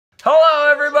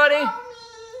Hello, everybody. I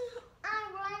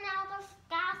ran out of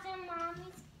gas in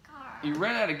Mommy's car. You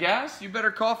ran out of gas? You better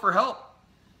call for help.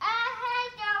 Hey,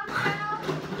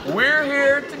 We're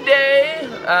here today.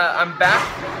 I'm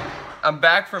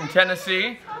back from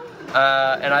Tennessee,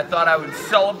 and I thought I would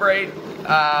celebrate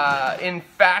in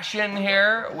fashion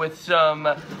here with some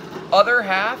other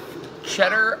half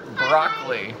cheddar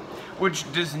broccoli,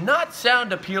 which does not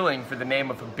sound appealing for the name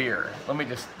of a beer. Let me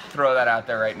just throw that out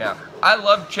there right now. I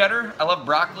love cheddar. I love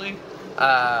broccoli.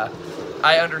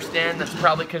 I understand that's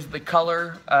probably because of the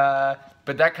color,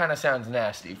 but that kind of sounds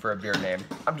nasty for a beer name.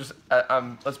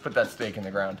 Let's put that stake in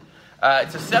the ground.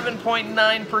 It's a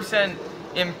 7.9%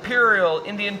 Imperial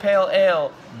Indian Pale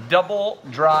Ale, double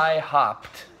dry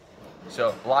hopped.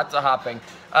 So lots of hopping.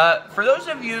 For those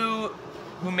of you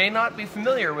who may not be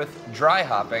familiar with dry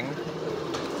hopping,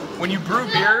 when you brew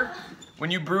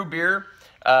beer,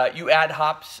 you add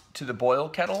hops to the boil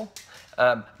kettle.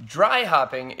 Dry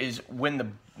hopping is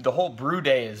when the whole brew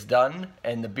day is done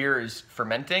and the beer is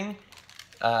fermenting.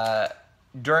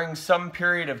 During some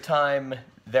period of time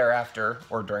thereafter,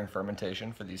 or during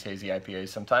fermentation for these hazy IPAs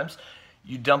sometimes,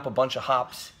 you dump a bunch of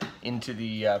hops into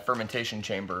the fermentation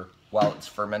chamber while it's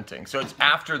fermenting. So it's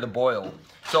after the boil.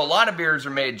 So a lot of beers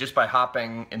are made just by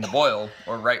hopping in the boil,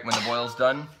 or right when the boil's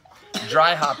done.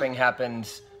 Dry hopping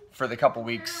happens for the couple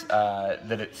weeks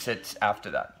that it sits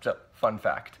after that. So, fun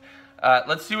fact.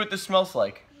 Let's see what this smells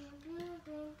like.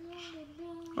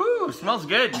 Ooh, smells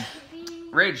good.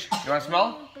 Rage, you want to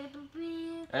smell?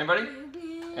 Anybody?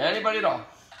 Anybody at all?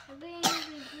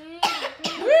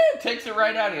 Woo, takes it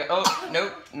right out of you. Oh,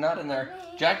 nope, not in there.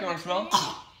 Jack, you want to smell?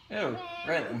 Ew,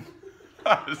 right then.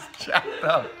 I was jacked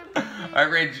up. All right,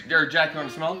 Rage, or Jack, you want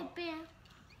to smell?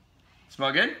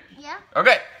 Smell good? Yeah.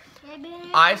 Okay.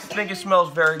 I think it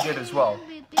smells very good as well.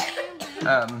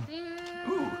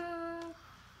 Ooh.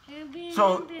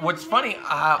 So what's funny,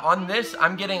 on this,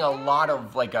 I'm getting a lot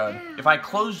of if I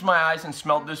closed my eyes and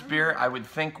smelled this beer, I would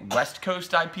think West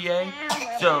Coast IPA.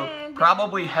 So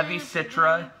probably heavy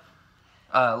citra,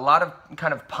 a lot of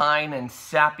kind of pine and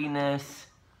sappiness,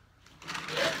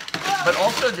 but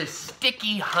also this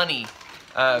sticky honey.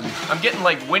 I'm getting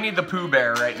like Winnie the Pooh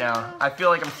Bear right now. I feel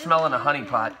like I'm smelling a honey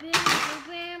pot.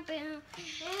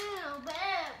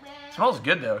 It smells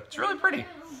good though. It's really pretty.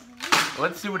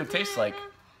 Let's see what it tastes like.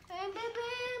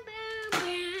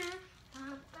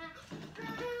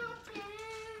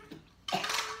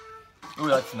 Ooh,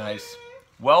 that's nice.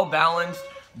 Well balanced,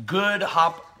 good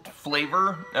hop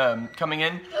flavor coming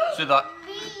in. So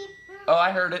oh,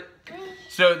 I heard it.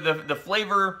 So the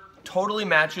flavor totally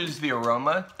matches the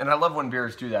aroma, and I love when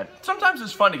beers do that. Sometimes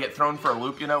it's fun to get thrown for a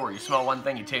loop, you know, where you smell one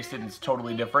thing, you taste it, and it's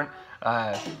totally different.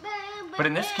 But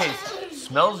in this case,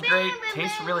 smells great,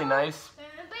 tastes really nice.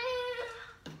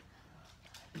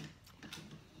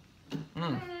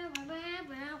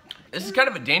 This is kind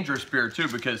of a dangerous beer too,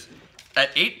 because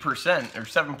at 8% or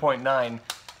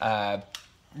 7.9,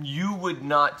 you would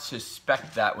not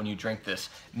suspect that when you drink this.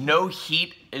 No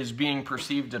heat is being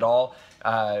perceived at all.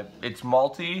 It's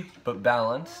malty but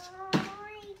balanced.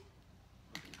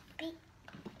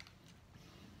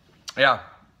 Yeah.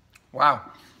 Wow.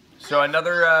 So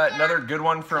another good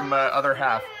one from other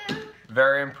half.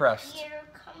 Very impressed. Here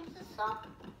comes the salt.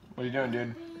 What are you doing,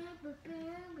 dude?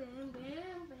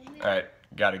 All right,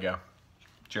 gotta go.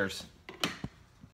 Cheers.